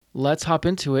let's hop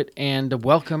into it and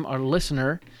welcome our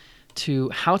listener to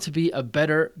How to Be a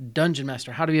Better Dungeon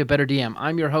Master, How to Be a Better DM.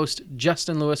 I'm your host,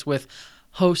 Justin Lewis, with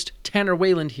host Tanner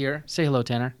Wayland here. Say hello,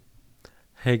 Tanner.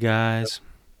 Hey, guys.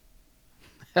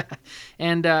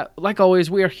 And like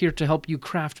always, we are here to help you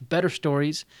craft better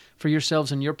stories for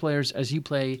yourselves and your players as you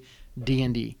play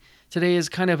D&D. Today is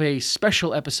kind of a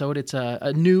special episode. It's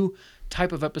a new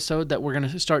type of episode that we're going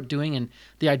to start doing, and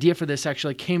the idea for this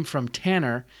actually came from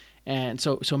Tanner, and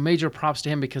so major props to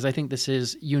him because I think this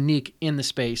is unique in the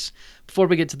space. Before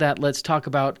we get to that, let's talk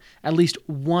about at least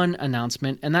one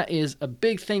announcement, and that is a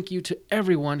big thank you to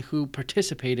everyone who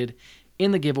participated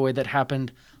in the giveaway that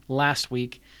happened last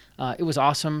week. It was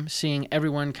awesome seeing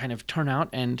everyone kind of turn out,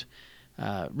 and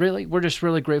really, we're just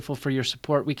really grateful for your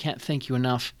support. We can't thank you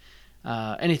enough.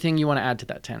 Anything you want to add to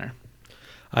that, Tanner?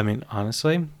 I mean,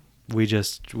 honestly, we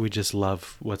just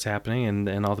love what's happening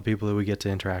and all the people that we get to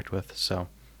interact with. So,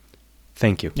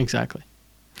 thank you. Exactly.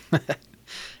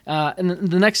 And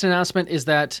the next announcement is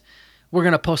that we're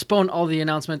going to postpone all the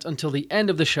announcements until the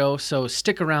end of the show, so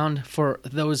stick around for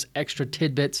those extra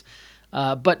tidbits.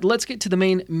 But let's get to the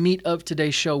main meat of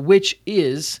today's show, which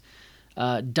is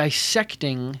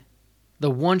dissecting the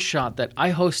one-shot that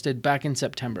I hosted back in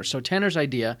September. So Tanner's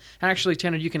idea, and actually,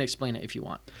 Tanner, you can explain it if you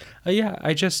want.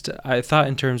 I thought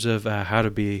in terms of how to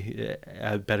be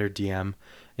a better DM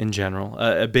in general,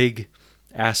 a big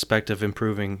aspect of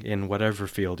improving in whatever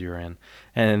field you're in,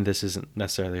 and this isn't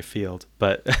necessarily a field,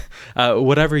 but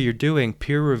whatever you're doing,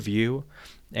 peer review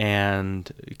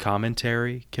and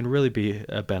commentary can really be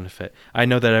a benefit. I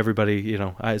know that everybody,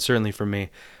 certainly for me,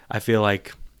 I feel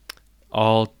like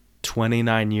all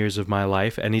 29 years of my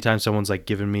life, anytime someone's like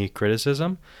given me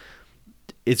criticism,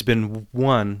 it's been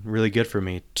one, really good for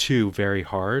me, two, very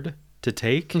hard to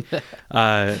take.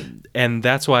 And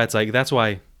that's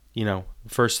why,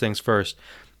 first things first,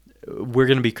 we're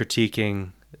going to be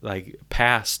critiquing like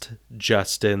past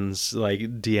Justin's like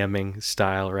DMing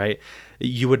style, right?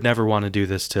 You would never want to do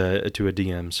this to a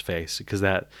DM's face because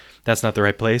that's not the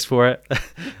right place for it.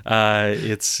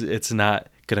 It's not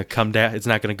gonna come down. It's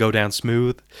not gonna go down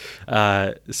smooth.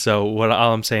 So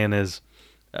all I'm saying is,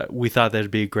 we thought that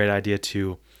it'd be a great idea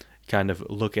to kind of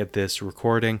look at this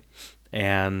recording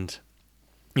and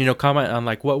comment on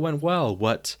like what went well,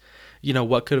 what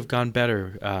could have gone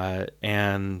better,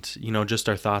 and just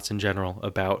our thoughts in general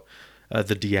about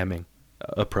the DMing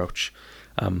approach.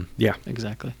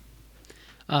 Exactly.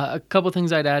 A couple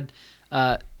things I'd add.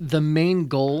 The main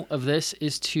goal of this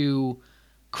is to,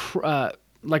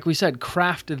 like we said,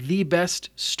 craft the best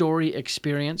story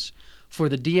experience for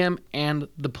the DM and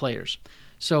the players.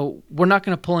 So we're not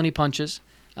going to pull any punches.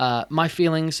 My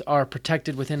feelings are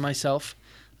protected within myself.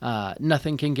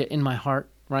 Nothing can get in my heart.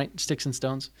 Right? Sticks and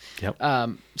stones. Yep.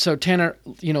 So Tanner,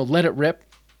 let it rip.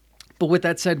 But with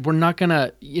that said, we're not going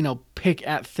to, pick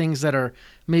at things that are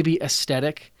maybe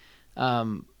aesthetic.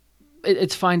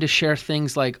 It's fine to share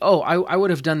things like, oh, I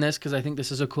would have done this because I think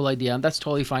this is a cool idea. That's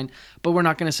totally fine. But we're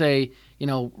not going to say,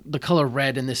 the color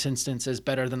red in this instance is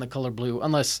better than the color blue,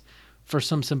 unless for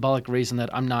some symbolic reason that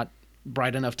I'm not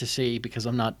bright enough to see because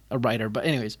I'm not a writer. But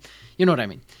anyways, you know what I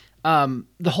mean.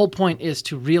 The whole point is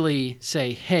to really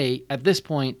say, hey, at this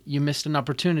point, you missed an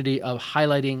opportunity of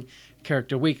highlighting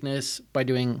character weakness by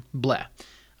doing blah,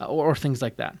 or things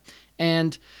like that.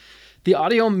 And the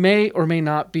audio may or may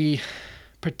not be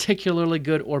particularly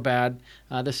good or bad.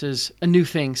 This is a new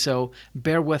thing, so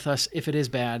bear with us if it is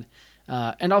bad.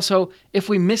 And also, if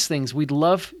we miss things, we'd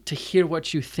love to hear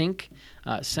what you think.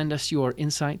 Send us your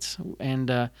insights.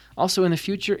 And also in the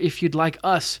future, if you'd like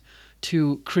us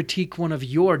to critique one of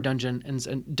your Dungeons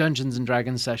and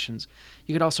Dragons sessions,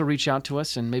 you could also reach out to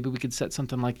us, and maybe we could set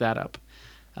something like that up.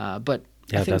 But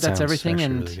I think that's everything.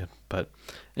 And really good. But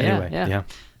anyway, yeah.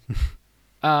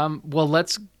 Well,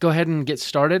 let's go ahead and get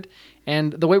started.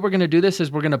 And the way we're going to do this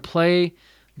is we're going to play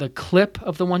the clip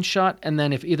of the one shot, and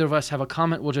then if either of us have a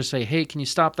comment, we'll just say, hey, can you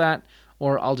stop that?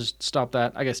 Or I'll just stop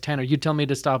that. I guess, Tanner, you tell me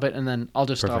to stop it, and then I'll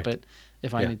just stop it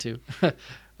if I need to.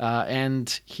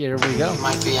 And here we go. He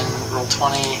might be in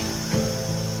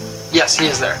Roll20. Yes, he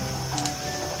is there.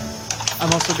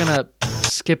 I'm also going to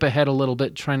skip ahead a little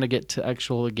bit, trying to get to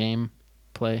actual game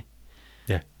play.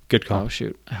 Yeah, good call. Oh,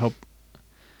 shoot. I hope.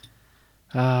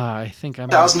 I think I'm...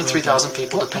 1,000 to 3,000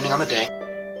 people, depending on the day.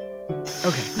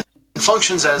 Okay. It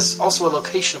functions as also a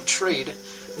location of trade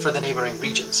for the neighboring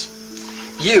regions.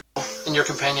 You and your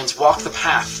companions walk the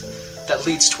path that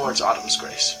leads towards Autumn's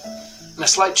Grace, and a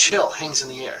slight chill hangs in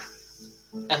the air.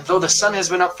 And though the sun has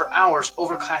been up for hours,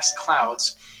 overcast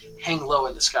clouds hang low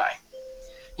in the sky.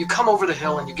 You come over the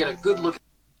hill and you get a good look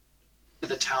at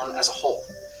the town as a whole.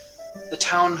 The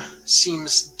town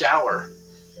seems dour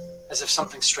as if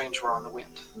something strange were on the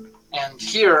wind. And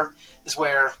here is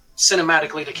where,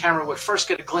 cinematically, the camera would first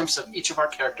get a glimpse of each of our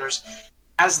characters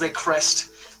as they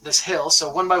crest this hill.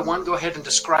 So one by one, go ahead and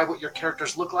describe what your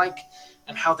characters look like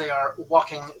and how they are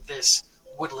walking this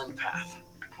woodland path.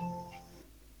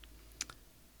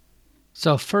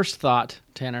 So first thought,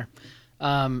 Tanner,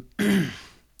 and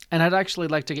I'd actually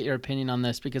like to get your opinion on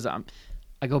this because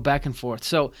I go back and forth.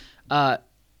 So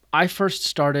I first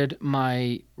started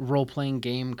my role-playing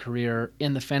game career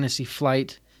in the Fantasy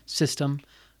Flight system,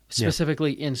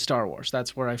 specifically in Star Wars.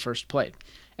 That's where I first played.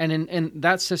 And in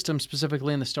that system,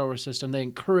 specifically in the Star Wars system, they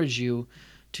encourage you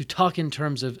to talk in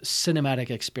terms of cinematic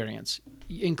experience,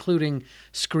 including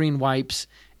screen wipes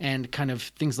and kind of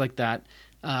things like that.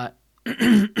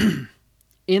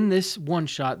 In this one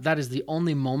shot, that is the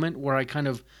only moment where I kind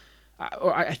of,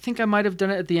 or I think I might have done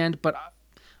it at the end, but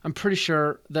I'm pretty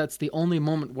sure that's the only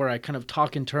moment where I kind of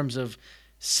talk in terms of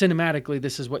cinematically,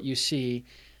 this is what you see.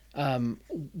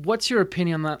 What's your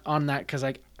opinion on that? Because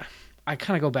I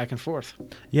kind of go back and forth.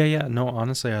 Yeah. No,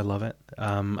 honestly, I love it.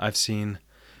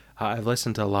 I've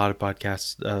listened to a lot of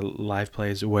podcasts, live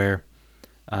plays where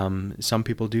some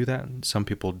people do that, some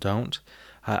people don't.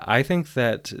 I think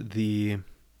that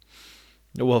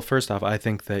well, first off, I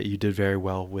think that you did very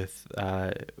well with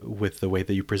the way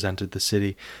that you presented the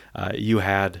city. You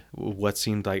had what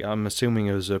seemed like, I'm assuming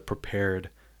it was a prepared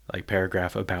like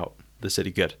paragraph about the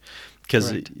city good,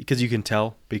 because you can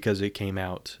tell, because it came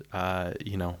out,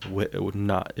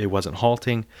 it wasn't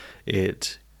halting.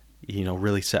 It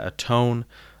really set a tone.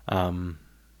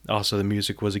 Also, the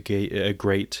music was a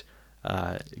great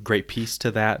piece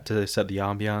to that, to set the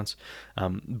ambiance.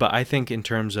 But I think in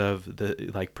terms of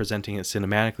the like presenting it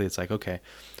cinematically, it's like, okay,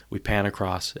 we pan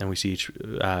across and we see each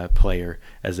player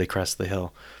as they crest the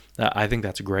hill. I think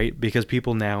that's great because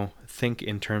people now think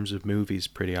in terms of movies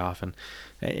pretty often.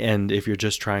 And if you're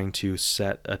just trying to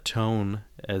set a tone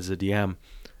as a DM,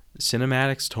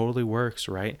 cinematics totally works,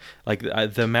 right? Like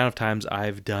the amount of times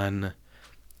I've done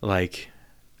like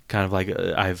kind of like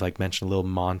I've like mentioned a little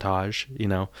montage,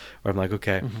 where I'm like,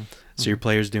 okay, so your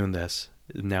player's doing this.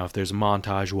 Now, if there's a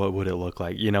montage, what would it look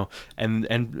like?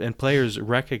 And players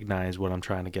recognize what I'm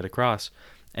trying to get across.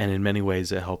 And in many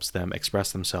ways, it helps them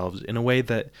express themselves in a way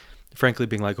that, frankly,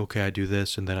 being like, okay, I do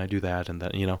this and then I do that, and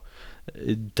then,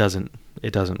 it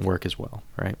doesn't work as well,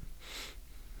 right?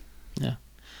 Yeah.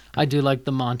 I do like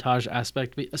the montage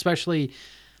aspect, especially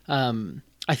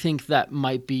I think that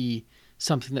might be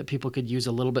something that people could use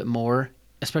a little bit more,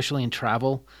 especially in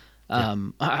travel.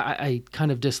 I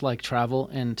kind of dislike travel,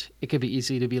 and it could be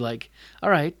easy to be like, all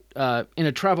right, in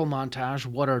a travel montage,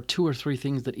 what are 2 or 3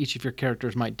 things that each of your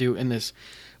characters might do in this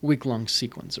week-long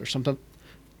sequence or something,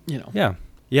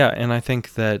 Yeah, and I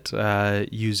think that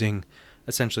using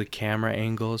essentially camera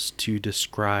angles to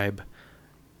describe,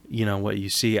 what you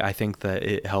see, I think that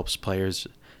it helps players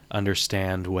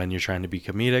understand when you're trying to be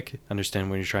comedic, understand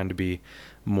when you're trying to be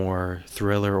more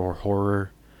thriller or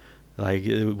horror, like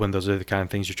when those are the kind of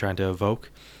things you're trying to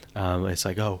evoke. It's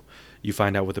like, oh, you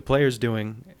find out what the player's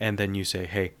doing, and then you say,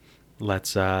 hey,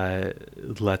 let's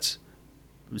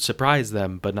surprise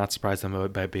them, but not surprise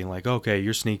them by being like, okay,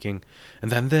 you're sneaking,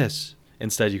 and then this.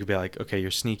 Instead, you could be like, okay,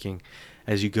 you're sneaking.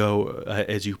 As you go,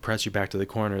 as you press you back to the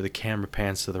corner, the camera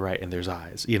pans to the right, and there's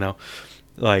eyes.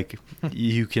 Like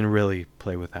you can really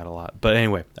play with that a lot. But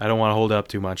anyway, I don't want to hold it up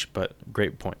too much, but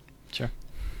great point. Sure.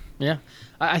 Yeah.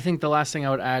 I think the last thing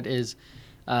I would add is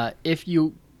if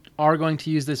you are going to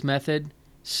use this method,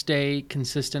 stay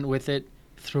consistent with it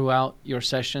throughout your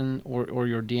session or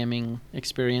your DMing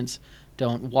experience.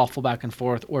 Don't waffle back and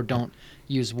forth, or don't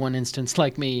use one instance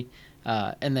like me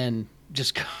and then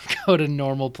just go to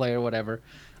normal play or whatever.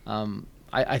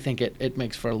 I think it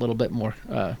makes for a little bit more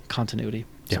continuity.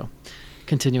 Yeah. So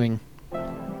continuing.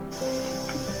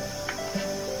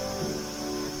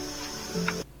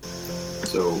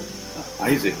 So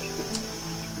Isaac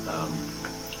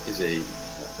is a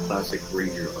classic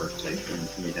ranger archetype, and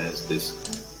he has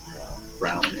this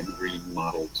brown and green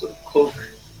mottled sort of cloak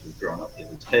drawn up in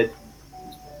his head,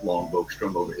 long bow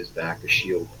strung over his back, a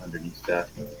shield underneath that.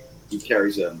 He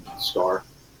carries a scar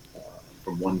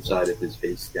from one side of his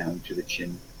face down to the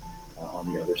chin,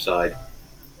 on the other side,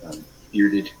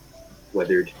 bearded,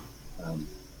 weathered,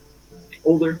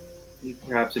 older. He's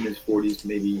perhaps in his 40s,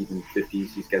 maybe even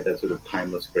 50s. He's got that sort of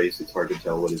timeless grace. It's hard to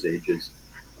tell what his age is.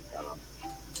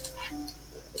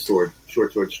 A short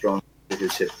sword strong at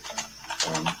his hip.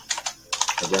 A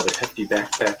rather hefty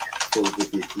backpack filled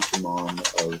with the accoutrement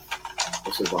of a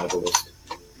survivalist.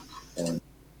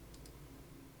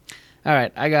 All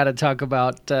right, I got to talk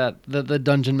about the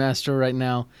Dungeon Master right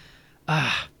now.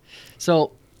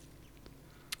 So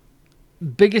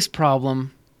biggest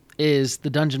problem is the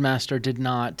Dungeon Master did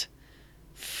not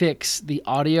fix the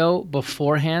audio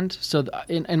beforehand. So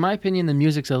in my opinion, the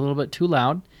music's a little bit too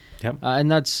loud. Yep.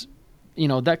 And that's,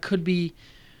 that could be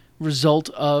result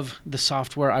of the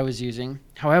software I was using.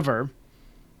 However,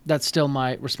 that's still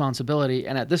my responsibility.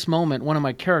 And at this moment, one of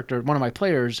my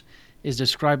players is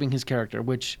describing his character,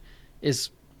 which is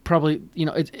probably,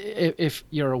 if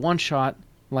you're a one-shot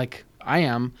like I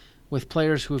am with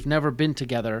players who have never been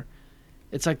together,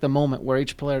 it's like the moment where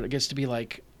each player gets to be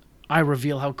like, I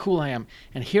reveal how cool I am.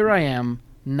 And here I am,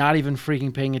 not even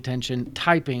freaking paying attention,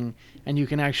 typing, and you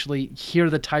can actually hear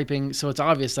the typing, so it's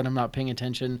obvious that I'm not paying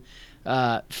attention.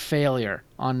 Failure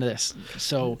on this.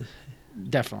 So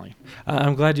definitely.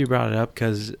 I'm glad you brought it up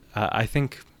because I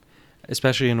think,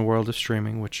 especially in the world of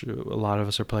streaming, which a lot of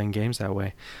us are playing games that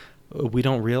way, we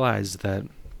don't realize that,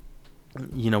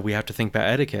 we have to think about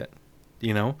etiquette,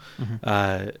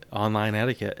 online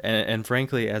etiquette. And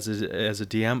frankly, as a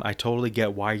DM, I totally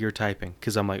get why you're typing,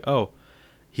 because I'm like, oh,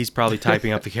 he's probably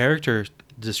typing up the character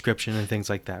description and things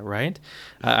like that, right?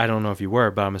 I don't know if you were,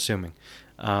 but I'm assuming.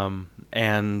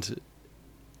 And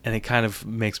it kind of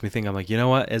makes me think, I'm like, you know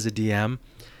what, as a DM,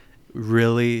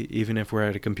 really, even if we're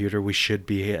at a computer, we should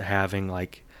be having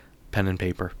like pen and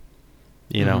paper,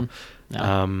 Yeah.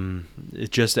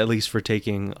 It just at least for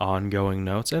taking ongoing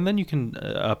notes, and then you can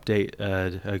update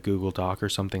a Google Doc or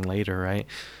something later, right?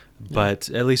 Yeah. But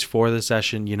at least for the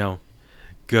session,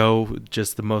 go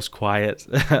just the most quiet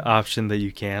option that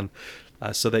you can,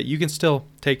 so that you can still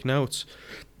take notes,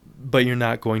 but you're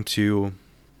not going to,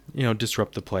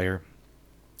 disrupt the player.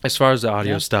 As far as the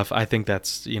audio stuff, I think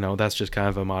that's just kind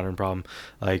of a modern problem,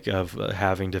 like of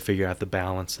having to figure out the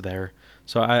balance there.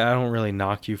 So I don't really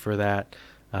knock you for that,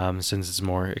 since it's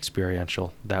more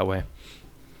experiential that way.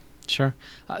 Sure.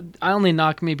 I only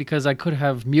knock me because I could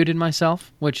have muted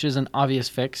myself, which is an obvious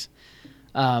fix.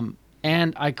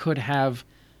 And I could have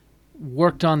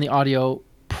worked on the audio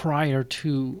prior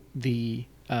to the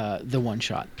one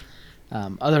shot.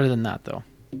 Other than that, though.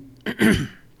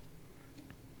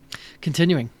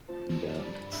 Continuing. And,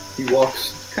 he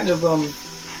walks kind of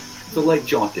the light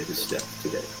jaunt at his step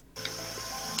today.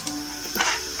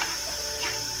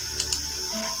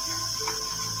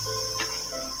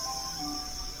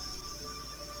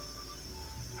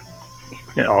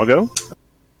 Yeah, I'll go.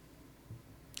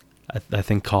 I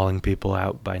think calling people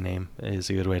out by name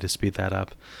is a good way to speed that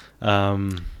up.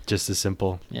 Just a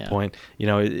simple point,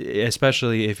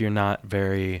 especially if you're not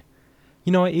very,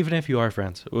 even if you are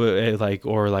friends,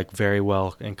 or very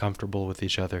well and comfortable with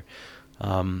each other,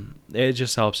 it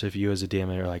just helps if you as a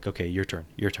DM are like, okay, your turn.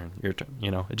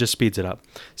 It just speeds it up.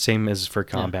 Same as for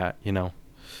combat,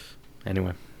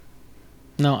 Anyway.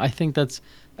 No, I think that's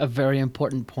a very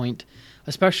important point,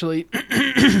 especially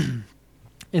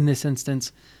in this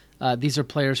instance. These are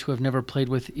players who have never played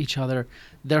with each other.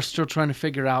 They're still trying to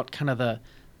figure out kind of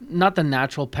not the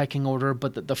natural pecking order,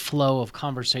 but the flow of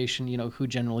conversation, who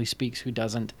generally speaks, who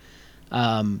doesn't.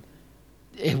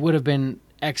 It would have been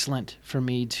excellent for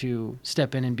me to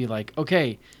step in and be like,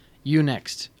 okay, you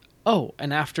next. Oh,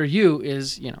 and after you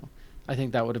is, I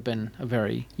think that would have been a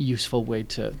very useful way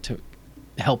to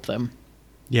help them.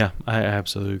 Yeah, I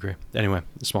absolutely agree. Anyway,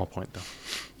 a small point, though.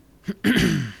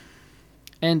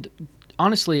 And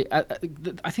honestly,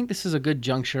 I think this is a good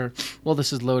juncture while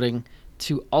this is loading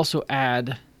to also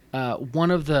add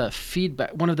one of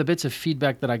the bits of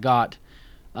feedback that I got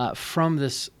from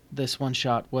this one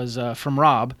shot was from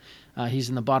Rob. He's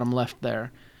in the bottom left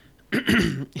there.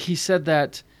 He said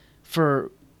that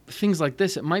for things like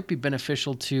this, it might be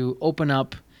beneficial to open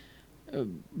up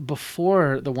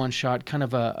before the one shot, kind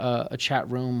of a chat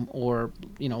room, or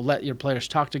let your players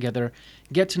talk together,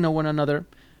 get to know one another,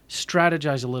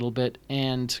 strategize a little bit,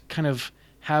 and kind of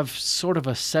have sort of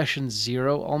a session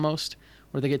zero almost,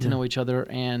 where they get to know each other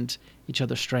and each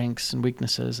other's strengths and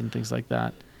weaknesses and things like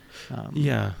that.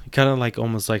 Kind of like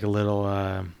almost like a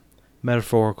little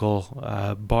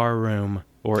metaphorical bar room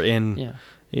or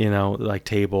like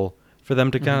table for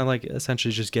them to kind of like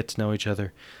essentially just get to know each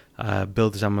other,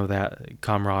 build some of that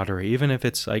camaraderie. Even if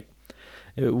it's like,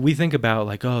 we think about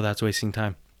like, oh, that's wasting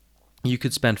time. You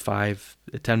could spend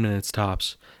 5-10 minutes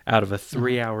tops out of a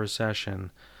 3-hour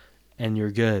session and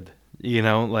you're good,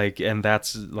 and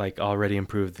that's like already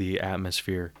improved the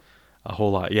atmosphere a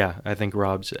whole lot. Yeah, I think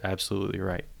Rob's absolutely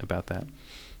right about that.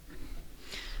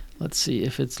 Let's see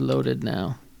if it's loaded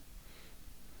now.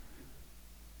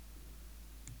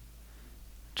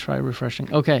 Try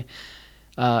refreshing. Okay.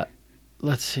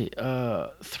 Let's see.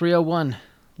 301.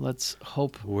 Let's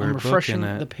hope. We're I'm refreshing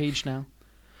booking it. the page now.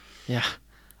 Yeah.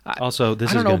 Also, this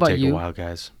I is don't know going to about take a you. while,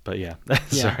 guys. But yeah, Yeah.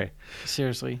 sorry.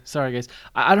 Seriously. Sorry, guys.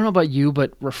 I don't know about you,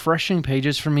 but refreshing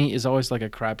pages for me is always like a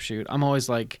crapshoot. I'm always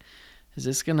like, is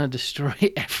this going to destroy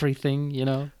everything, you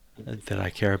know? That I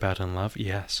care about and love?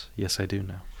 Yes. Yes, I do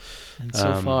now. And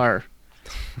so far.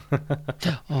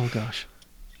 Oh, gosh.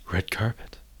 Red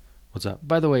carpet. What's up?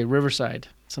 By the way, Riverside.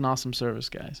 It's an awesome service,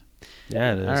 guys.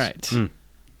 Yeah, it is. All right.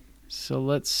 So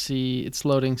let's see. It's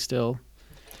loading still.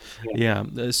 Yeah.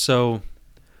 So,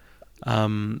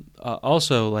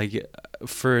 also, like,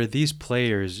 for these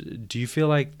players, do you feel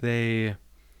like they,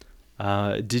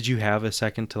 did you have a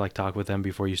second to, like, talk with them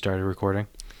before you started recording?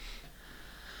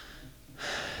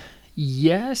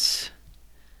 Yes.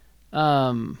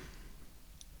 Or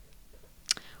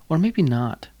maybe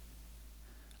not.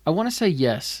 I want to say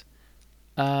yes.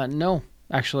 No,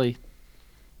 actually.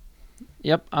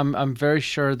 Yep, I'm very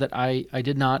sure that I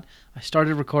did not. I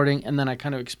started recording and then I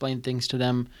kind of explained things to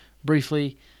them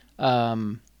briefly.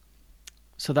 So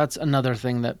that's another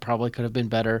thing that probably could have been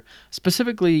better.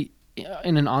 Specifically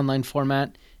in an online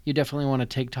format, you definitely want to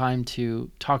take time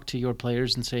to talk to your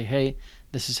players and say, hey,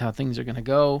 this is how things are going to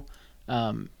go.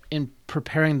 In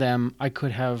preparing them, I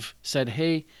could have said,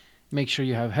 hey, make sure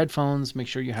you have headphones, make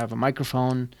sure you have a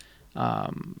microphone,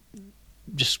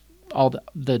 just all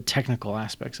the technical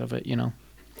aspects of it, you know.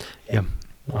 Yeah,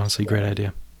 honestly, great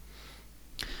idea.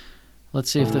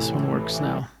 Let's see if this one works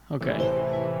now. Okay.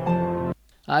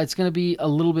 It's going to be a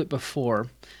little bit before.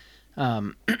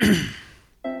 1,000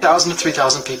 to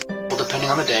 3,000 people, depending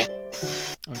on the day,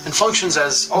 and functions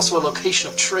as also a location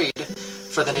of trade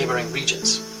for the neighboring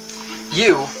regions.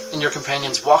 You and your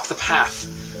companions walk the path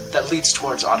that leads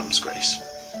towards Autumn's Grace,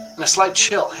 and a slight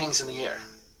chill hangs in the air.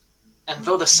 And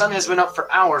though the sun has been up for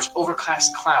hours,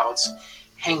 overcast clouds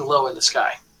hang low in the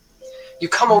sky. You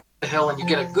come over the hill and you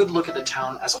get a good look at the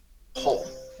town as a whole.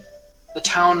 The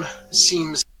town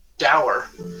seems dour,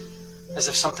 as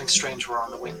if something strange were on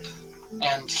the wind.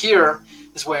 And here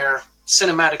is where,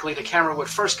 cinematically, the camera would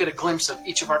first get a glimpse of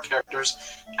each of our characters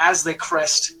as they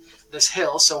crest this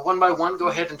hill. So one by one, go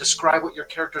ahead and describe what your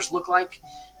characters look like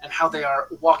and how they are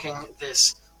walking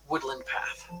this woodland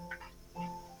path.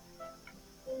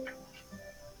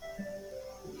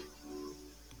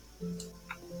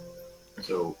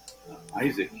 So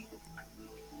Isaac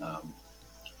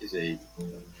is a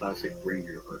classic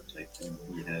ranger archetype, and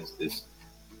he has this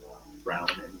brown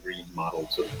and green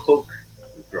mottled sort of cloak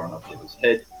drawn up to his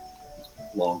head,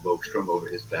 long bow strung over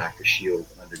his back, a shield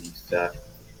underneath that.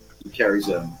 He carries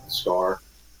a scar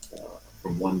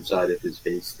from one side of his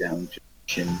face down to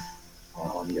chin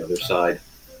on the other side,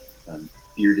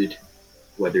 bearded,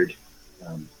 weathered,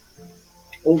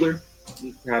 older,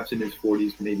 perhaps in his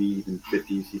 40s, maybe even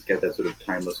 50s. He's got that sort of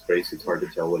timeless grace. It's hard to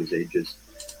tell what his age is.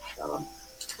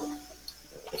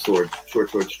 A sword, short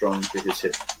sword strung to his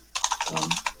hip.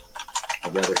 A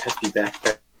rather hefty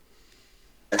backpack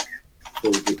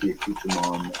filled with the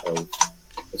accoutrement of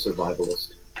a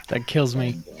survivalist. That kills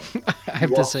me. And, I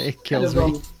have to say, it kills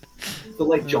kind of, me. The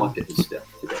light jaunt in his step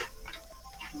today.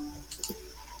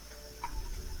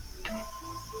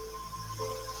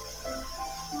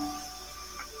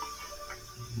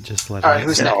 Just let All it right,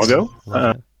 who's Yeah, next? I'll go.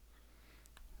 Love it.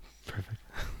 Perfect.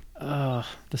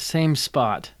 The same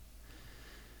spot.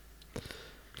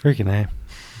 Freaking A.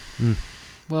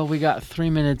 Well, we got 3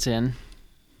 minutes in.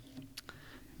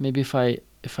 Maybe if I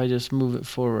just move it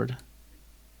forward.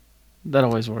 That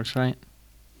always works, right?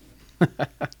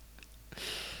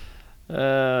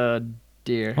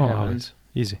 Dear Oh, heavens. always.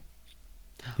 Easy.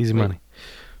 Easy Wait. money.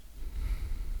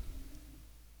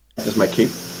 This is my cape.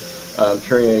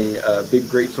 Carrying a big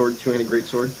greatsword, two-handed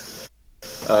greatsword,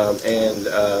 and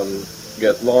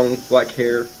got long black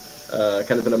hair,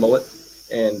 kind of in a mullet,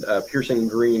 and piercing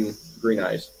green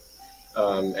eyes,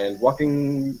 and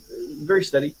walking very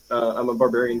steady. I'm a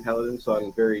barbarian paladin, so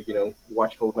I'm very,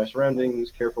 watchful of my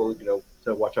surroundings, careful,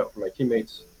 to watch out for my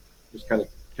teammates. Just kind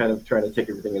of trying to take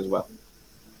everything as well.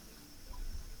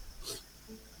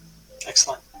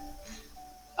 Excellent.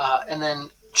 And then,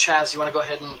 Chaz, you want to go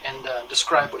ahead and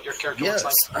describe what your character looks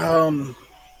like?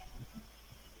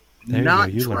 There you Not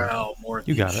go, you learned. Drow, more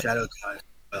You the got it. shadow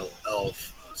style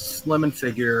elf, slim in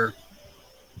figure,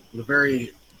 with a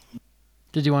very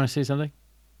Did you want to say something?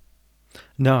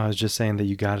 No, I was just saying that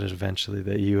you got it eventually,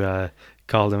 that you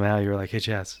called him out. You were like, hey,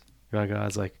 Chaz, you want to go? I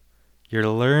was like, you're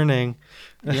learning.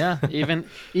 Yeah, even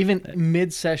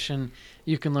mid-session,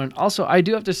 you can learn. Also, I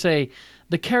do have to say,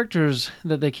 the characters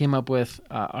that they came up with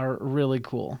are really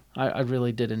cool. I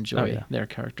really did enjoy their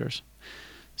characters.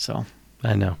 So,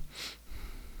 I know.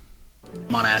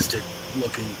 monastic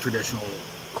looking traditional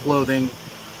clothing,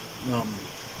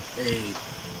 a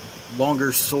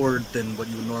longer sword than what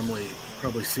you would normally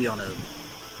probably see on a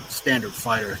standard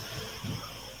fighter.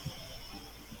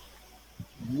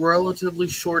 Relatively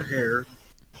short hair,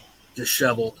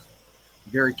 disheveled,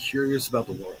 very curious about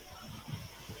the world.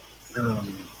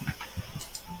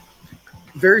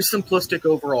 Very simplistic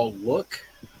overall look,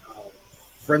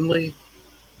 friendly,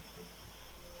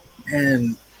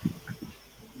 and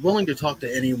willing to talk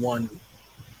to anyone.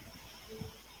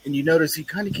 And you notice he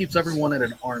kind of keeps everyone at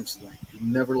an arm's length. He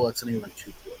never lets anyone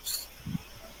too close.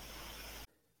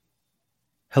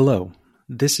 Hello,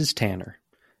 this is Tanner,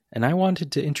 and I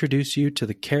wanted to introduce you to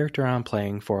the character I'm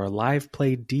playing for our live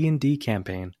play D&D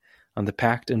campaign on the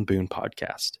Pact and Boon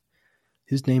podcast.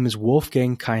 His name is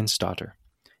Wolfgang Keinstotter.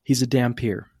 He's a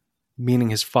Dhampir, meaning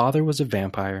his father was a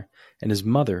vampire and his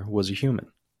mother was a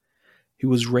human. He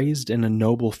was raised in a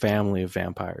noble family of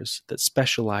vampires that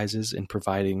specializes in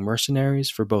providing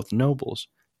mercenaries for both nobles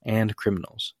and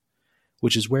criminals,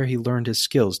 which is where he learned his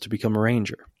skills to become a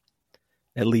ranger,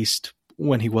 at least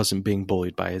when he wasn't being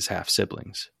bullied by his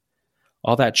half-siblings.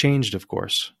 All that changed, of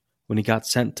course, when he got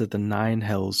sent to the 9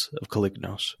 Hells of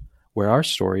Calignos, where our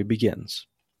story begins.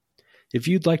 If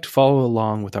you'd like to follow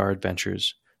along with our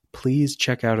adventures, please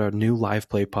check out our new live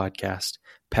play podcast,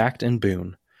 Pact and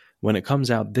Boon, when it comes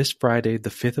out this Friday, the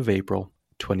 5th of April,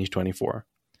 2024.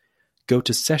 Go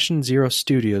to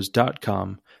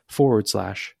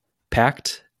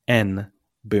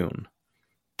sessionzerostudios.com/PactNBoon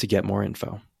to get more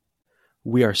info.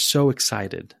 We are so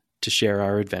excited to share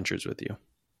our adventures with you.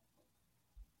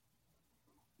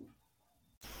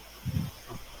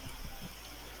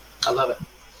 I love it.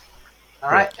 All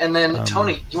right, and then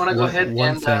Tony, you want to go ahead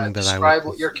and describe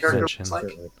what your character looks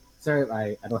like? Sorry,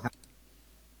 I don't have.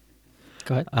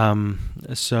 Go ahead.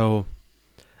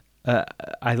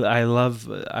 I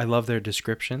love their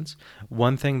descriptions.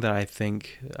 One thing that I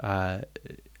think,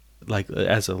 like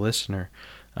as a listener,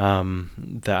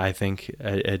 that I think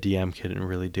a DM couldn't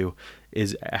really do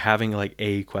is having like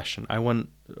a question. I wouldn't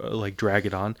like drag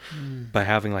it on by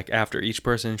having like after each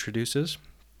person introduces,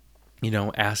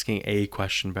 asking a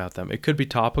question about them. It could be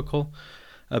topical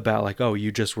about like, oh,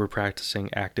 you just were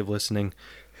practicing active listening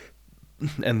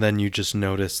and then you just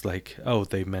noticed like, oh,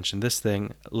 they mentioned this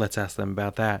thing, let's ask them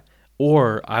about that.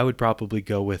 Or I would probably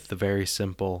go with the very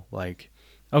simple like,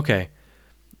 okay,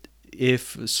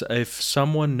 if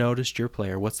someone noticed your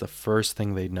player, what's the first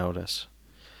thing they'd notice?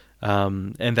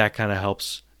 And that kind of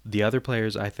helps the other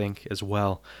players, I think, as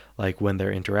well, like when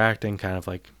they're interacting, kind of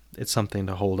like it's something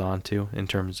to hold on to in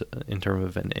terms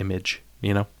of an image,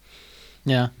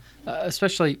 Yeah,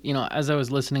 especially as I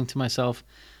was listening to myself,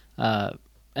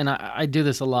 and I do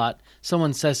this a lot.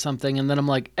 Someone says something, and then I'm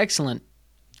like, "Excellent,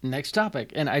 next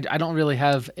topic," and I don't really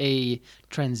have a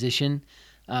transition.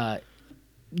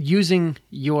 Using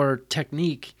your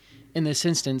technique in this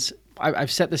instance,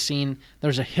 I've set the scene.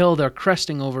 There's a hill they're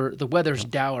cresting over. The weather's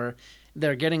dour.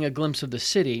 They're getting a glimpse of the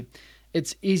city.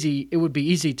 It's easy. It would be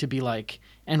easy to be like,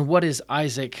 and what is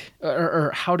Isaac,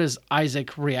 or how does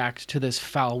Isaac react to this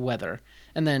foul weather?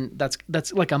 And then that's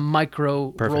like a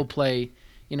micro role play,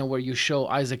 where you show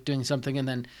Isaac doing something, and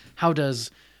then how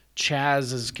does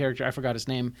Chaz's character, I forgot his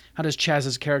name, how does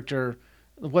Chaz's character,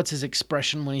 what's his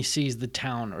expression when he sees the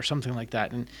town or something like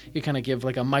that? And you kind of give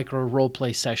like a micro role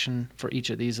play session for each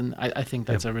of these, and I think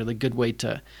that's a really good way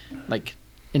to like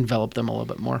envelop them a little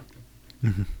bit more.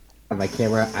 Mm-hmm. On my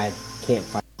camera, I can't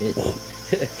find it.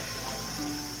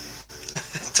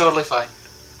 Totally fine.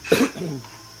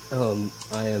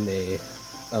 I am a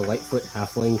Lightfoot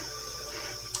halfling.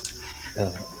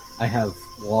 I have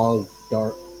long,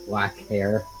 dark black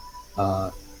hair.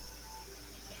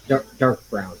 Dark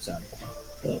brown, sorry.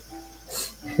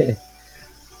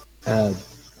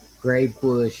 Gray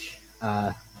bluish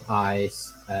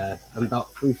eyes. I'm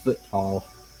about 3 foot tall.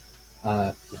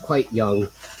 Quite young.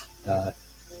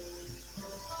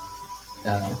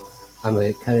 I'm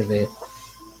a kind of a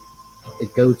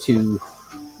go-to,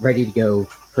 ready-to-go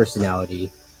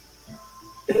personality.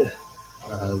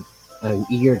 I'm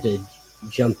eager to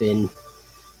jump in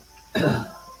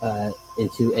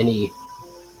into any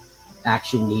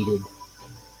action needed.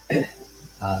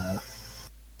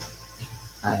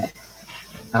 I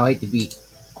like to be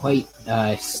quite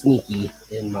sneaky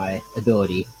in my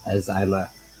ability, as I'm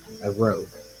a rogue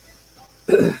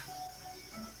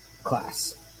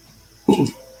class.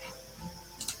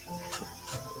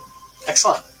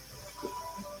 Excellent.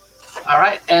 All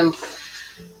right, and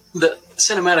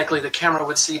cinematically, the camera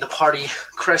would see the party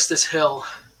crest this hill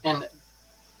and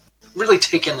really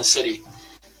take in the city.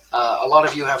 A lot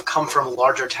of you have come from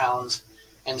larger towns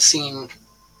and seen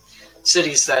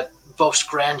cities that boast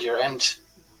grandeur, and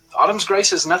Autumn's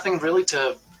Grace is nothing really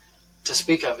to to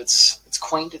speak of. It's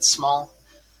quaint, it's small,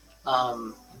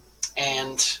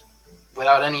 and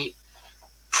without any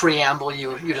preamble,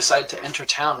 you decide to enter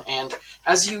town. And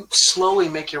as you slowly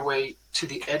make your way to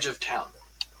the edge of town,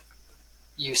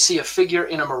 you see a figure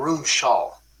in a maroon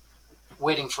shawl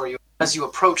waiting for you. As you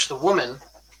approach, the woman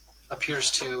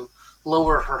appears to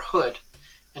lower her hood,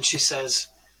 and she says,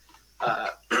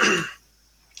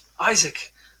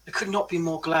 Isaac, I could not be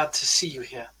more glad to see you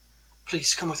here.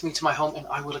 Please come with me to my home, and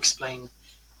I will explain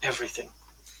everything.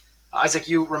 Isaac,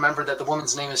 you remember that the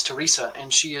woman's name is Teresa,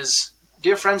 and she is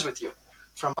dear friends with you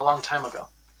from a long time ago.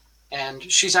 And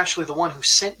she's actually the one who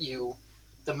sent you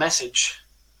the message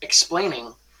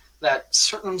explaining that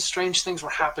certain strange things were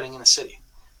happening in the city.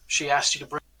 She asked you to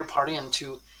bring your party and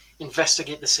to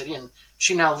investigate the city, and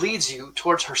she now leads you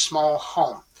towards her small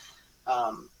home.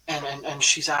 And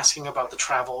she's asking about the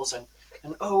travels, and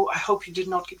oh, I hope you did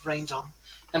not get rained on.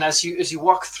 And as you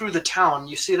walk through the town,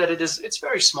 you see that it's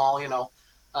very small.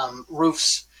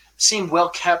 Roofs seem well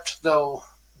kept, though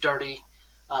dirty.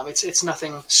 It's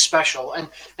nothing special.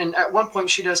 And at one point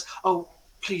she does, oh,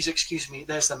 please excuse me,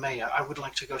 there's the mayor. I would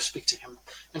like to go speak to him.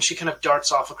 And she kind of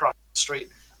darts off across the street,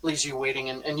 leaves you waiting.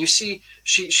 And you see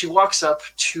she walks up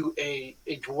to a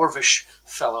dwarvish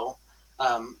fellow,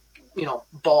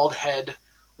 bald head,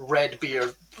 red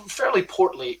beard, fairly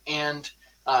portly. And,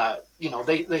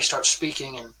 they start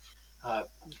speaking, and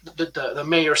the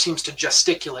mayor seems to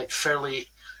gesticulate fairly,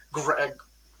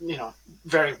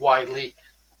 very widely.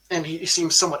 And he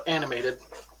seems somewhat animated.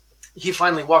 He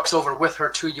finally walks over with her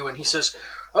to you, and he says,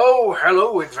 oh,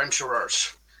 hello,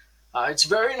 adventurers. It's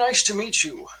very nice to meet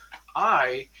you.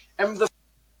 I am the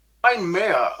fine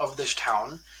mayor of this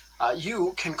town.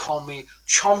 You can call me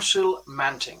Chomsil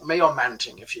Manting, Mayor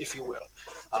Manting, if you will.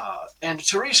 And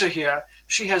Teresa here,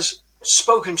 she has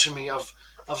spoken to me of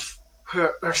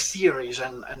her theories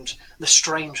and the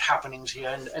strange happenings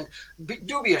here. And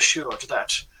do be assured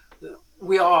that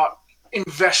we are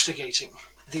investigating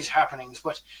these happenings,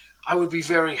 but I would be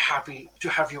very happy to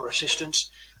have your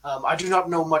assistance. I do not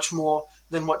know much more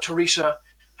than what Teresa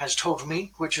has told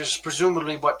me, which is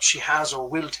presumably what she has or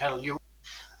will tell you.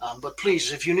 But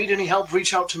please, if you need any help,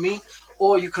 reach out to me,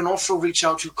 or you can also reach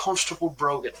out to Constable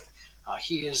Brogan.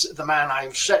 He is the man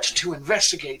I've set to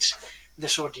investigate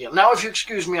this ordeal. Now, if you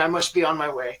excuse me, I must be on my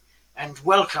way, and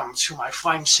welcome to my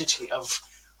fine city of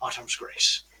Autumn's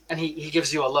Grace. And he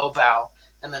gives you a low bow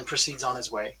and then proceeds on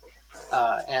his way.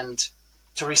 And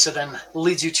Teresa then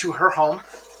leads you to her home,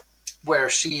 where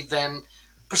she then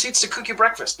proceeds to cook you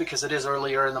breakfast, because it is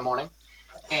earlier in the morning.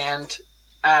 And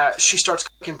she starts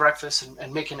cooking breakfast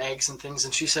and making eggs and things,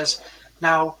 and she says,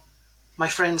 now, my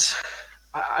friends,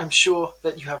 I'm sure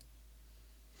that you have...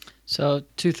 So,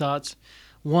 two thoughts.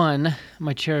 One,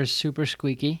 my chair is super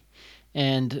squeaky,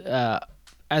 and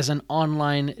as an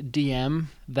online DM,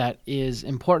 that is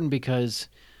important because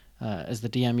as the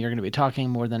DM, you're going to be talking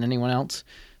more than anyone else,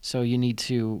 so you need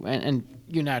to, and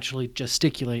you naturally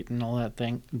gesticulate and all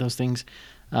those things.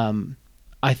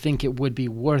 I think it would be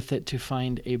worth it to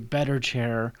find a better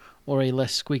chair or a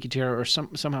less squeaky chair, or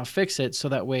somehow fix it so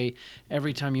that way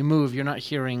every time you move, you're not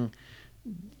hearing,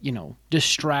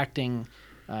 distracting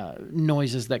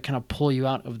noises that kind of pull you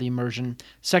out of the immersion.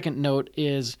 Second note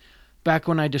is, back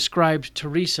when I described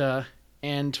Teresa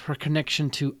and her connection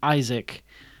to Isaac,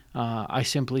 I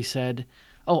simply said,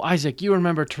 oh, Isaac, you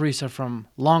remember Teresa from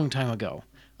long time ago.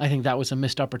 I think that was a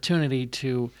missed opportunity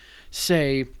to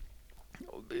say,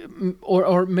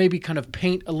 or maybe kind of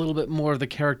paint a little bit more of the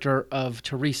character of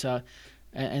Teresa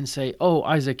and say, oh,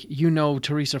 Isaac, you know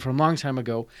Teresa from long time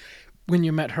ago when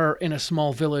you met her in a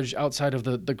small village outside of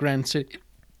the grand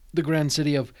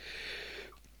city of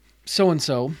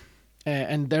so-and-so.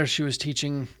 And there she was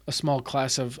teaching a small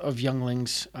class of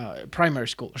younglings, primary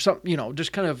school or something,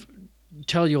 just kind of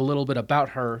tell you a little bit about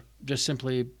her just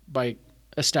simply by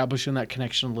establishing that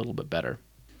connection a little bit better.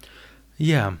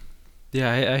 Yeah,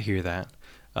 I hear that.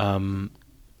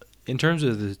 In terms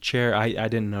of the chair, I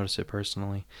didn't notice it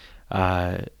personally.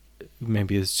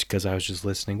 Maybe it's because I was just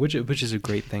listening, which is a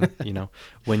great thing.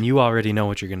 When you already know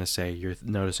what you're going to say, you're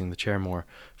noticing the chair more.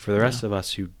 For the rest of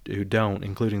us who don't,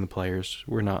 including the players,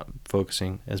 we're not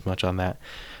focusing as much on that.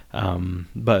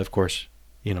 But of course,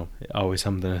 always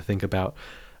something to think about.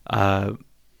 I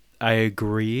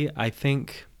agree. I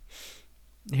think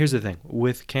here's the thing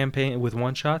with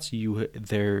one shots,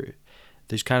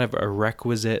 there's kind of a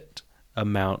requisite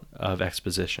amount of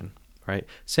exposition. Right.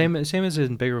 Same as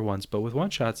in bigger ones, but with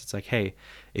one shots, it's like, hey,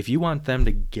 if you want them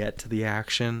to get to the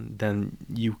action, then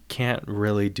you can't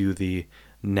really do the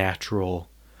natural,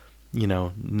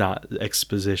 not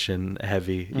exposition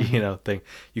heavy, thing.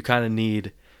 You kind of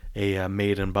need a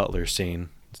maid and butler scene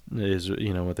is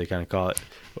what they kind of call it,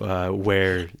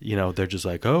 where they're just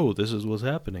like, oh, this is what's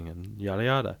happening and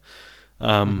yada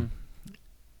yada.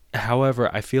 However,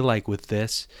 I feel like with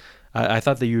this, I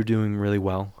thought that you were doing really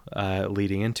well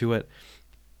leading into it.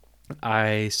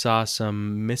 I saw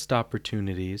some missed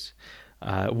opportunities.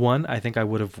 One, I think I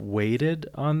would have waited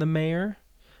on the mayor,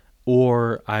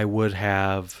 or I would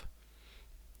have...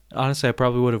 Honestly, I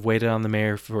probably would have waited on the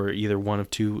mayor for either one of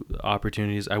two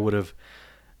opportunities. I would have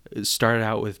started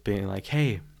out with being like,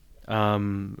 hey,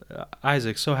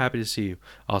 Isaac, so happy to see you.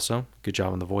 Also, good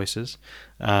job on the voices.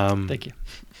 Thank you.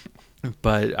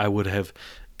 But I would have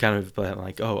kind of been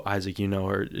like, oh, Isaac,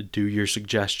 or do your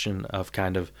suggestion of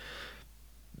kind of,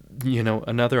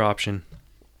 another option.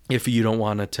 If you don't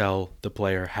want to tell the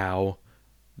player how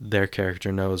their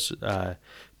character knows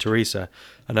Teresa,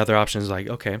 another option is like,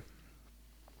 okay,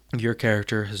 your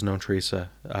character has known Teresa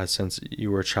since you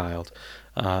were a child,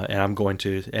 and I'm going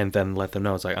to, and then let them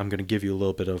know, it's like, I'm going to give you a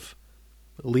little bit of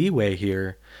leeway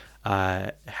here.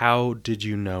 How did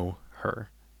you know her?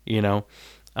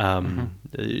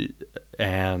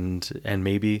 And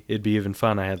maybe it'd be even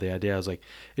fun. I had the idea. I was like,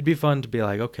 it'd be fun to be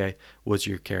like, okay, was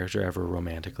your character ever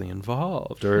romantically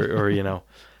involved, or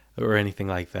or anything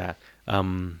like that?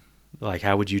 Like,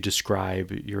 how would you describe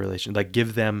your relation? Like,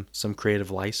 give them some creative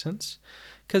license.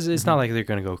 Because it's not like they're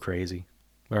going to go crazy,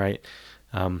 right?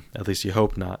 At least you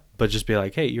hope not. But just be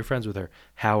like, hey, you're friends with her.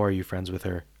 How are you friends with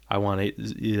her? I want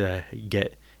to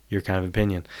get your kind of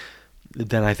opinion.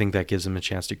 Then I think that gives them a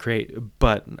chance to create.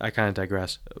 But I kind of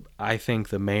digress. I think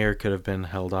the mayor could have been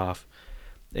held off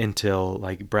until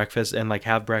like breakfast, and like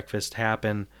have breakfast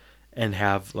happen and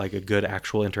have like a good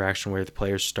actual interaction where the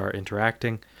players start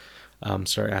interacting,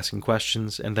 start asking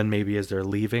questions. And then maybe as they're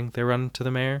leaving, they run to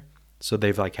the mayor. So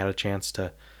they've like had a chance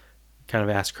to kind of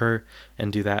ask her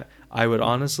and do that. I would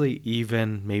honestly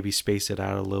even maybe space it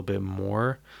out a little bit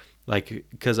more, like,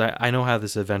 because I know how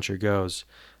this adventure goes,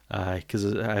 because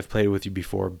I've played with you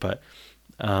before. But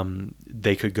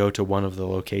they could go to one of the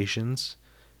locations,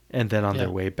 and then on their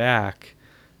way back,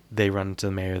 they run into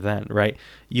the mayor then, right?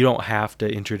 You don't have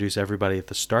to introduce everybody at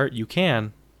the start. You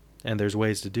can, and there's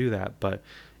ways to do that. But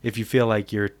if you feel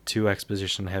like you're too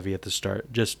exposition heavy at the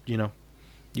start, just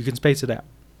you can space it out.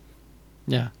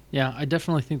 Yeah, I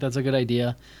definitely think that's a good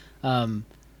idea. I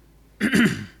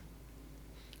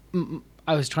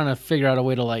was trying to figure out a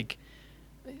way to like,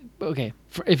 okay,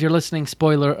 if you're listening,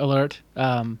 spoiler alert.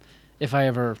 If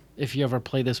you ever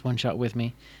play this one shot with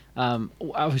me,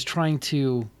 I was trying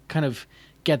to kind of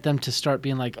get them to start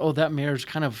being like, oh, that mayor's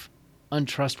kind of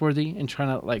untrustworthy, and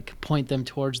trying to like point them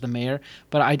towards the mayor.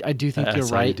 But I do think you're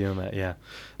right. You doing that, yeah.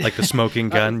 Like the smoking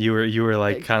gun, you were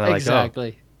like kind of like,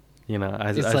 exactly. Oh. I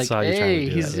It's like, saw you trying to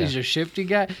do that. Yeah. He's a shifty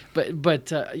guy.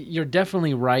 But you're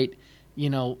definitely right.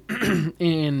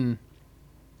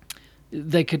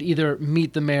 They could either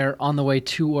meet the mayor on the way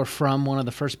to or from one of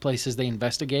the first places they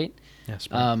investigate. Yes.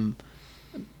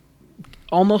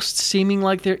 Almost seeming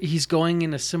like he's going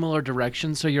in a similar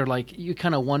direction. So you're like, you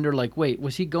kind of wonder, like, wait,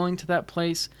 was he going to that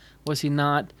place? Was he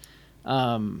not?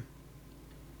 I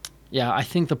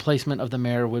think the placement of the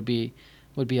mayor would be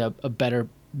a better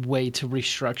way to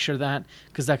restructure that,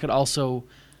 because that could also...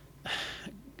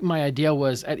 My idea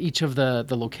was at each of the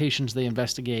locations they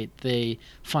investigate, they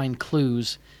find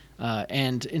clues,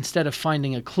 and instead of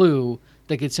finding a clue,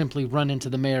 they could simply run into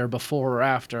the mayor before or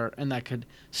after, and that could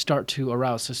start to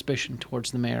arouse suspicion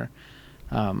towards the mayor.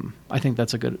 I think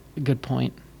that's a good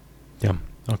point. Yeah.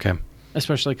 Okay.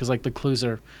 Especially because like the clues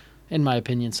are, in my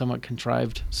opinion, somewhat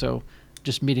contrived. So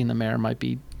just meeting the mayor might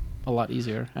be a lot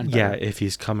easier. And better. Yeah, if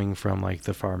he's coming from like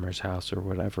the farmer's house or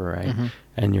whatever, right?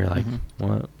 And you're like,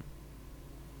 what?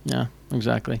 Yeah,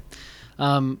 exactly.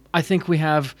 I think we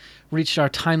have reached our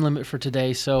time limit for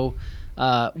today, so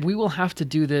we will have to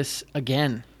do this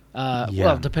again.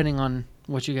 Well, depending on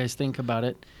what you guys think about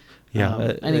it.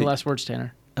 Yeah. Any last words,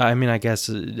 Tanner? I mean, I guess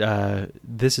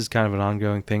this is kind of an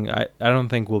ongoing thing. I don't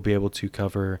think we'll be able to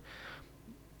cover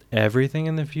everything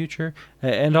in the future.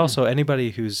 And also anybody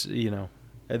who's,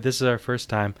 this is our first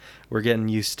time. We're getting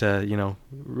used to,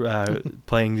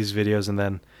 playing these videos and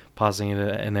then pausing it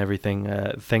and everything.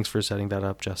 Thanks for setting that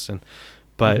up, Justin.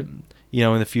 But,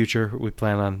 in the future, we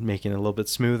plan on making it a little bit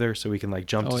smoother so we can like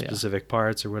jump to specific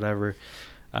parts or whatever.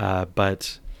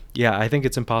 But yeah, I think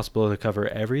it's impossible to cover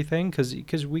everything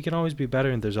because we can always be better,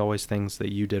 and there's always things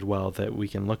that you did well that we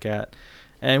can look at,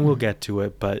 and we'll get to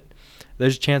it. But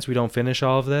there's a chance we don't finish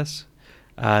all of this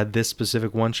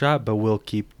specific one shot, but we'll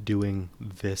keep doing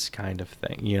this kind of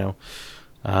thing,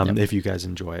 if you guys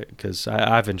enjoy it, because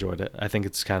I've enjoyed it. I think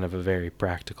it's kind of a very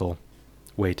practical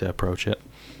way to approach it.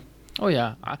 Oh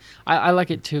yeah, I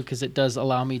like it too, because it does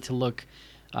allow me to look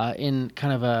in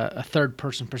kind of a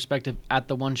third-person perspective at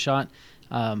the one-shot.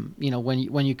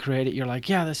 When you create it, you're like,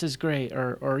 yeah, this is great,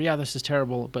 or yeah, this is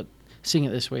terrible, but seeing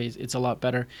it this way, it's a lot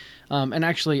better. And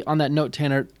actually, on that note,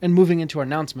 Tanner, and moving into our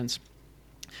announcements,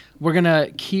 we're going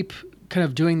to keep kind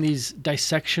of doing these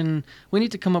dissection. We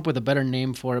need to come up with a better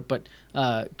name for it, but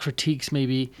critiques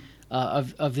maybe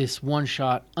of this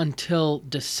one-shot until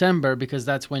December, because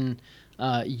that's when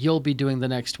you'll be doing the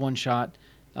next one-shot.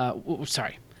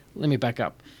 Sorry, let me back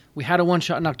up. We had a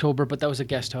one-shot in October, but that was a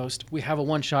guest host. We have a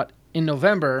one-shot in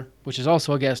November, which is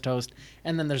also a guest host.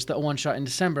 And then there's the one-shot in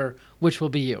December, which will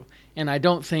be you. And I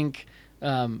don't think...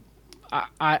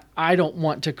 I don't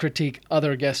want to critique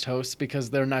other guest hosts because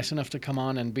they're nice enough to come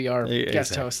on and be our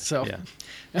guest hosts. So,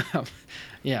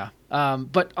 yeah.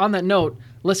 But on that note,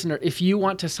 listener, if you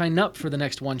want to sign up for the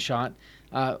next one shot,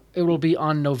 it will be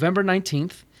on November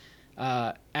 19th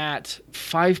at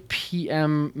 5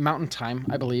 p.m. Mountain Time,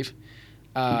 I believe.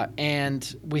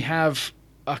 And we have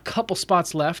a couple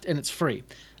spots left, and it's free.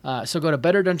 So go to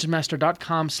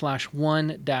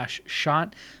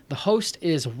betterdungeonmaster.com/one-shot. The host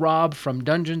is Rob from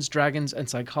Dungeons, Dragons, and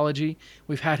Psychology.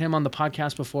 We've had him on the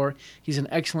podcast before. He's an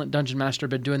excellent dungeon master,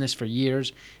 been doing this for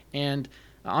years. And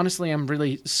honestly, I'm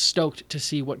really stoked to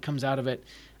see what comes out of it.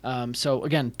 So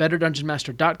again,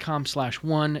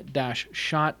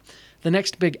 betterdungeonmaster.com/one-shot. The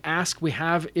next big ask we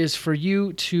have is for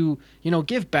you to,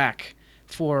 give back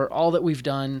for all that we've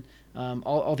done,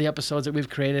 all the episodes that we've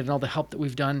created and all the help that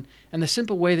we've done. And the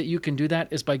simple way that you can do that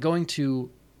is by going to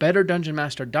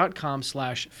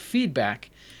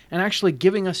betterdungeonmaster.com/feedback and actually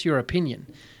giving us your opinion.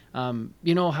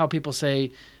 You know how people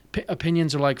say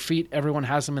opinions are like feet, everyone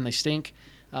has them and they stink.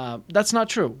 That's not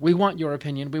true. We want your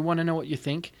opinion. We want to know what you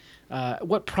think,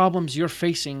 what problems you're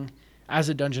facing as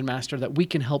a dungeon master that we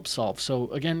can help solve. So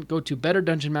again, go to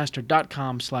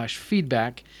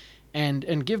betterdungeonmaster.com/feedback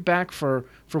and give back for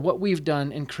what we've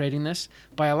done in creating this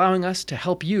by allowing us to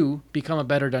help you become a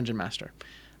better dungeon master.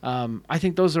 I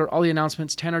think those are all the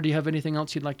announcements. Tanner, do you have anything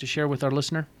else you'd like to share with our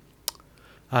listener?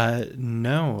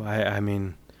 No. I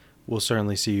mean, we'll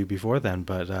certainly see you before then,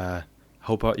 but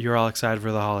hope you're all excited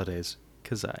for the holidays,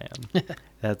 because I am.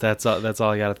 That's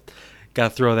all I got to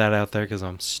throw that out there, because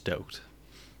I'm stoked.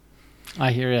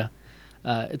 I hear you.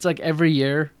 It's like every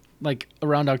year, like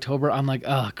around October, I'm like,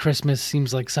 Christmas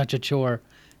seems like such a chore.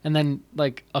 And then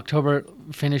like October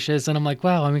finishes and I'm like,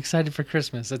 wow, I'm excited for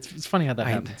Christmas. It's funny how that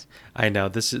happens. I know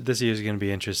this year is going to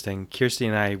be interesting. Kirsty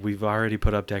and I, we've already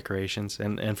put up decorations,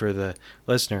 and for the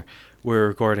listener, we're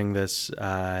recording this,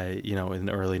 in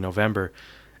early November,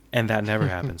 and that never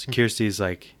happens. Kirsty's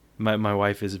like, my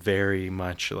wife is very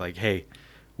much like, hey,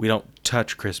 we don't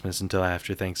touch Christmas until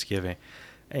after Thanksgiving.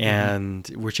 And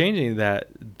we're changing that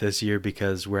this year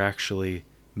because we're actually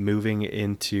moving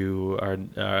into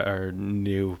our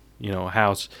new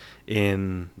house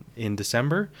in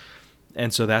December,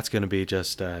 and so that's going to be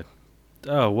just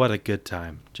what a good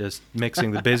time, just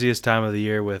mixing the busiest time of the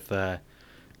year with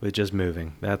just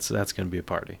moving. That's going to be a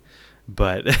party,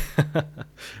 but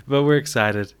but we're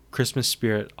excited. Christmas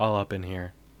spirit all up in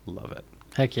here. Love it.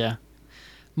 Heck yeah.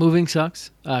 Moving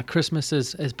sucks. Christmas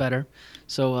is better.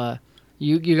 So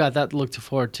you got that to look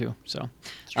forward to. So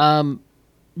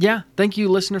yeah, thank you,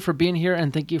 listener, for being here,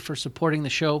 and thank you for supporting the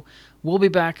show. We'll be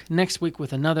back next week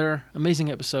with another amazing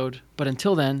episode. But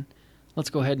until then, let's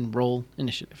go ahead and roll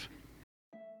initiative.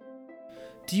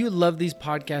 Do you love these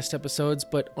podcast episodes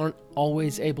but aren't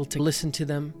always able to listen to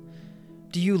them?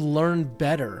 Do you learn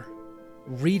better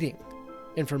reading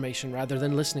information rather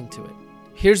than listening to it?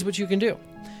 Here's what you can do.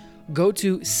 Go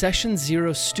to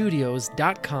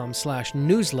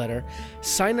sessionzerostudios.com/newsletter.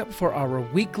 Sign up for our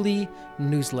weekly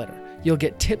newsletter. You'll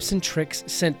get tips and tricks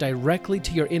sent directly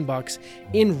to your inbox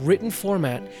in written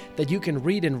format that you can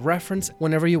read and reference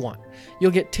whenever you want. You'll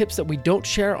get tips that we don't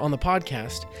share on the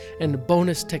podcast and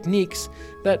bonus techniques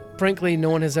that, frankly,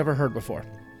 no one has ever heard before.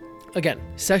 Again,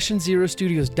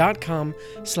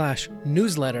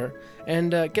 sessionzerostudios.com/newsletter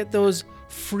and get those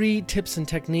free tips and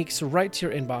techniques right to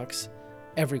your inbox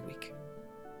every week.